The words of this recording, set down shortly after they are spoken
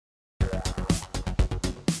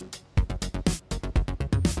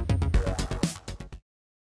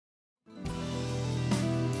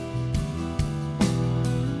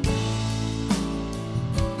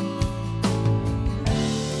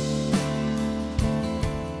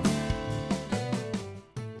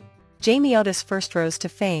Jamie Otis first rose to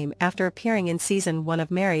fame after appearing in season 1 of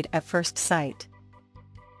Married at First Sight.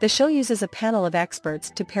 The show uses a panel of experts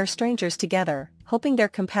to pair strangers together, hoping their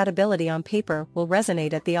compatibility on paper will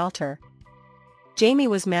resonate at the altar. Jamie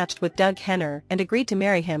was matched with Doug Henner and agreed to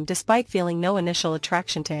marry him despite feeling no initial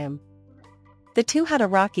attraction to him. The two had a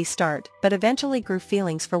rocky start but eventually grew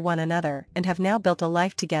feelings for one another and have now built a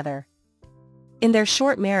life together. In their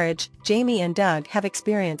short marriage, Jamie and Doug have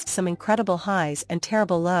experienced some incredible highs and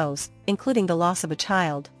terrible lows, including the loss of a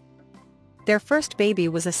child. Their first baby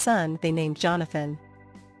was a son they named Jonathan.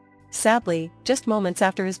 Sadly, just moments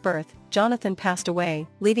after his birth, Jonathan passed away,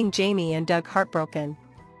 leaving Jamie and Doug heartbroken.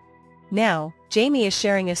 Now, Jamie is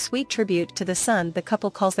sharing a sweet tribute to the son the couple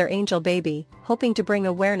calls their angel baby, hoping to bring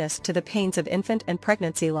awareness to the pains of infant and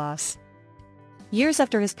pregnancy loss. Years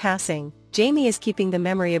after his passing, Jamie is keeping the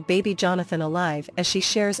memory of baby Jonathan alive as she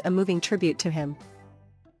shares a moving tribute to him.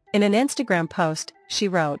 In an Instagram post, she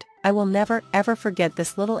wrote, "I will never ever forget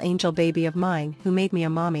this little angel baby of mine who made me a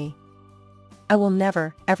mommy. I will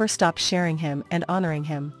never ever stop sharing him and honoring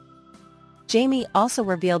him." Jamie also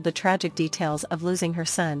revealed the tragic details of losing her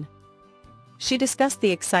son. She discussed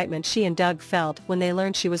the excitement she and Doug felt when they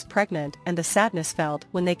learned she was pregnant and the sadness felt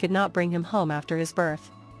when they could not bring him home after his birth.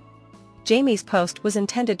 Jamie's post was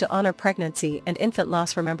intended to honor Pregnancy and Infant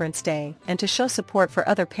Loss Remembrance Day and to show support for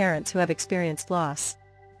other parents who have experienced loss.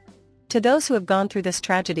 To those who have gone through this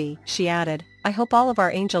tragedy, she added, "I hope all of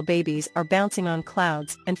our angel babies are bouncing on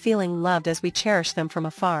clouds and feeling loved as we cherish them from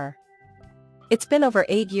afar." It's been over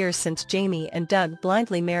 8 years since Jamie and Doug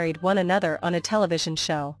blindly married one another on a television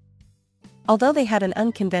show. Although they had an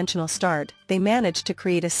unconventional start, they managed to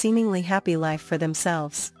create a seemingly happy life for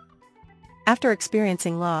themselves. After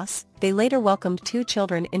experiencing loss, they later welcomed 2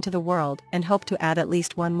 children into the world and hope to add at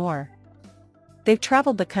least one more. They've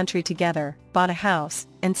traveled the country together, bought a house,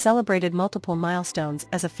 and celebrated multiple milestones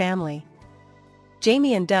as a family.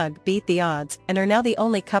 Jamie and Doug beat the odds and are now the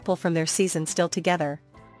only couple from their season still together.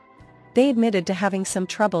 They admitted to having some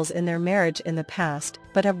troubles in their marriage in the past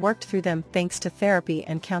but have worked through them thanks to therapy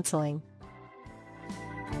and counseling.